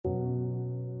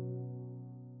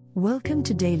Welcome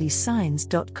to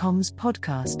dailysigns.com's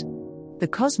podcast. The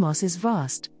cosmos is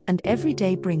vast, and every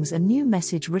day brings a new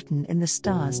message written in the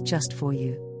stars just for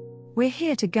you. We're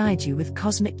here to guide you with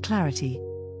cosmic clarity.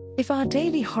 If our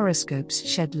daily horoscopes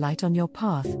shed light on your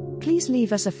path, please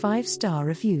leave us a 5-star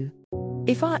review.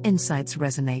 If our insights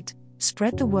resonate,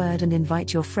 spread the word and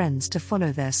invite your friends to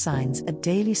follow their signs at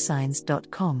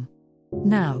dailysigns.com.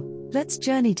 Now, let's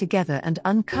journey together and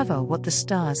uncover what the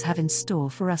stars have in store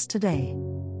for us today.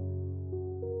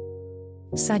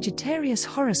 Sagittarius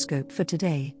horoscope for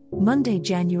today, Monday,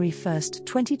 January 1st,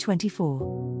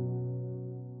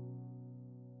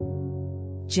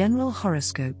 2024. General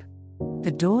horoscope.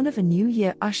 The dawn of a new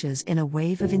year ushers in a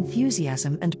wave of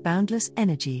enthusiasm and boundless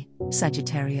energy,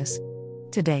 Sagittarius.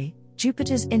 Today,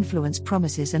 Jupiter's influence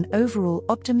promises an overall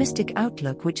optimistic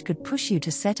outlook which could push you to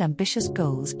set ambitious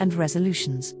goals and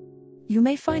resolutions. You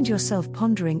may find yourself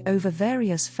pondering over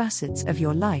various facets of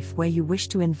your life where you wish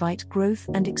to invite growth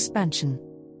and expansion.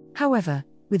 However,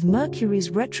 with Mercury's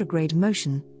retrograde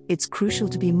motion, it's crucial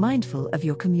to be mindful of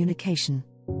your communication.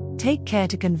 Take care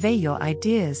to convey your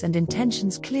ideas and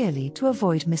intentions clearly to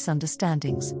avoid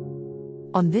misunderstandings.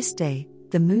 On this day,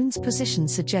 the moon's position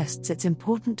suggests it's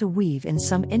important to weave in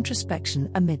some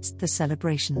introspection amidst the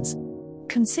celebrations.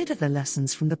 Consider the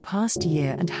lessons from the past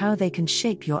year and how they can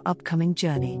shape your upcoming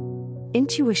journey.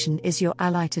 Intuition is your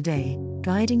ally today,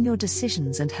 guiding your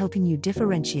decisions and helping you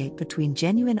differentiate between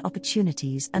genuine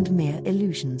opportunities and mere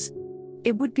illusions.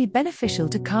 It would be beneficial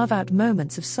to carve out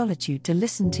moments of solitude to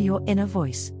listen to your inner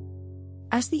voice.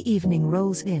 As the evening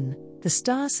rolls in, the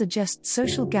stars suggest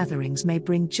social gatherings may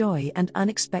bring joy and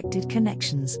unexpected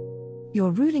connections.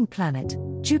 Your ruling planet,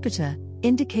 Jupiter,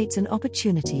 indicates an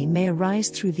opportunity may arise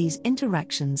through these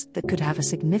interactions that could have a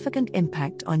significant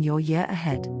impact on your year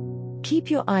ahead.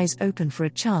 Keep your eyes open for a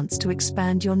chance to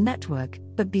expand your network,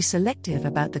 but be selective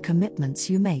about the commitments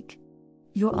you make.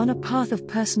 You're on a path of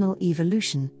personal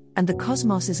evolution, and the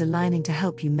cosmos is aligning to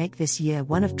help you make this year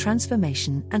one of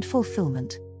transformation and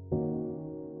fulfillment.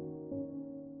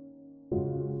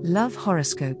 Love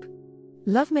horoscope.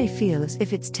 Love may feel as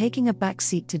if it's taking a back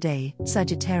seat today,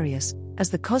 Sagittarius,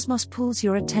 as the cosmos pulls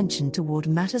your attention toward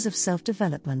matters of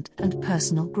self-development and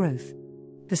personal growth.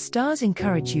 The stars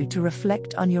encourage you to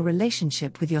reflect on your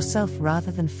relationship with yourself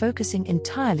rather than focusing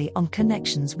entirely on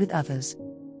connections with others.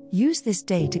 Use this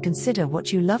day to consider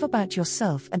what you love about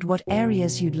yourself and what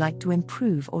areas you'd like to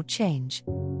improve or change.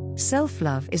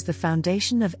 Self-love is the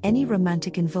foundation of any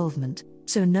romantic involvement,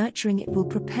 so nurturing it will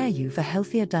prepare you for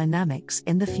healthier dynamics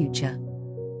in the future.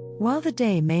 While the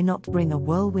day may not bring a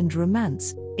whirlwind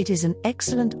romance, it is an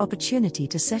excellent opportunity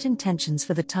to set intentions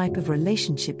for the type of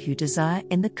relationship you desire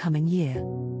in the coming year.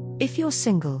 If you're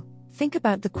single, think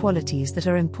about the qualities that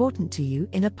are important to you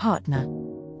in a partner.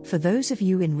 For those of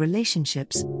you in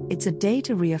relationships, it's a day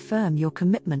to reaffirm your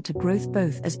commitment to growth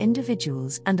both as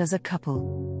individuals and as a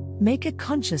couple. Make a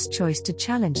conscious choice to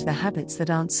challenge the habits that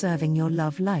aren't serving your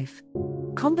love life.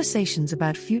 Conversations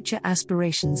about future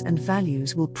aspirations and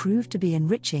values will prove to be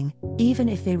enriching, even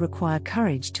if they require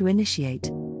courage to initiate.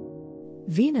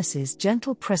 Venus's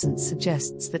gentle presence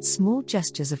suggests that small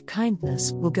gestures of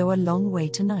kindness will go a long way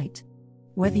tonight.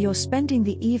 Whether you're spending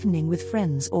the evening with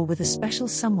friends or with a special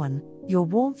someone, your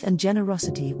warmth and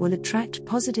generosity will attract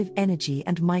positive energy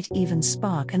and might even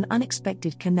spark an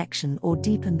unexpected connection or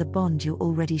deepen the bond you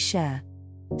already share.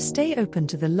 Stay open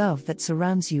to the love that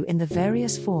surrounds you in the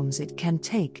various forms it can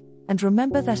take, and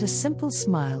remember that a simple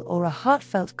smile or a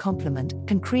heartfelt compliment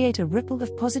can create a ripple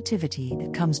of positivity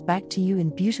that comes back to you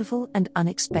in beautiful and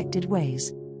unexpected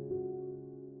ways.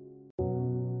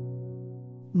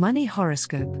 Money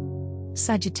horoscope.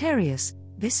 Sagittarius,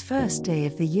 this first day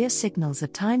of the year signals a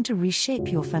time to reshape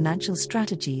your financial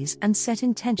strategies and set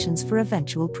intentions for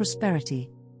eventual prosperity.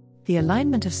 The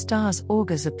alignment of stars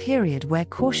augurs a period where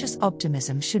cautious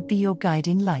optimism should be your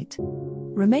guiding light.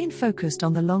 Remain focused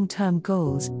on the long-term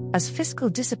goals, as fiscal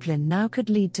discipline now could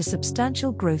lead to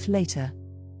substantial growth later.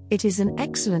 It is an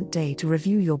excellent day to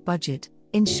review your budget,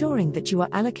 ensuring that you are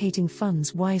allocating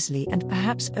funds wisely and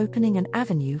perhaps opening an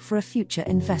avenue for a future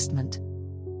investment.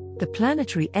 The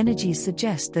planetary energies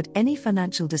suggest that any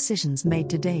financial decisions made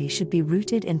today should be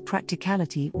rooted in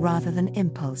practicality rather than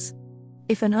impulse.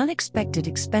 If an unexpected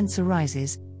expense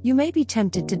arises, you may be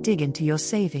tempted to dig into your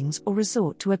savings or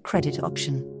resort to a credit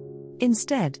option.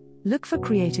 Instead, look for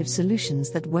creative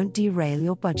solutions that won't derail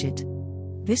your budget.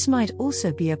 This might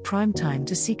also be a prime time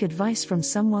to seek advice from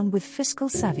someone with fiscal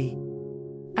savvy.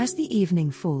 As the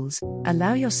evening falls,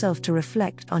 allow yourself to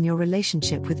reflect on your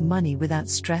relationship with money without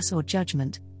stress or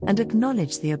judgment, and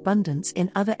acknowledge the abundance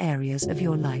in other areas of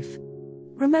your life.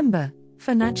 Remember,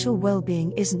 financial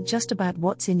well-being isn't just about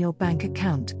what's in your bank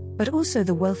account, but also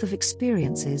the wealth of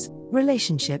experiences,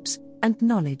 relationships, and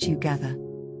knowledge you gather.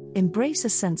 Embrace a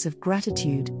sense of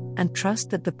gratitude, and trust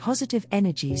that the positive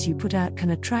energies you put out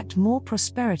can attract more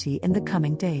prosperity in the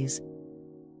coming days.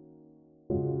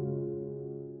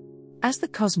 As the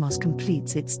cosmos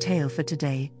completes its tale for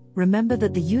today, remember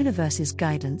that the universe's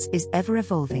guidance is ever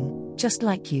evolving, just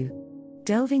like you.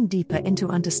 Delving deeper into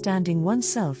understanding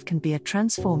oneself can be a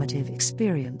transformative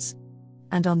experience.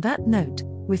 And on that note,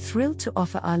 we're thrilled to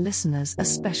offer our listeners a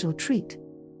special treat.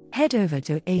 Head over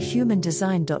to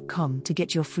ahumandesign.com to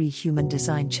get your free human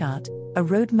design chart, a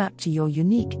roadmap to your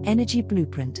unique energy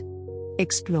blueprint.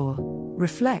 Explore,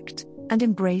 reflect, and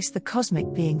embrace the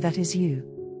cosmic being that is you.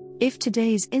 If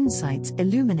today's insights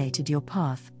illuminated your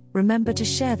path, remember to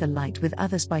share the light with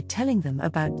others by telling them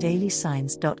about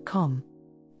dailysigns.com.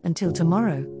 Until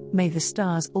tomorrow, may the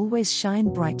stars always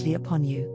shine brightly upon you.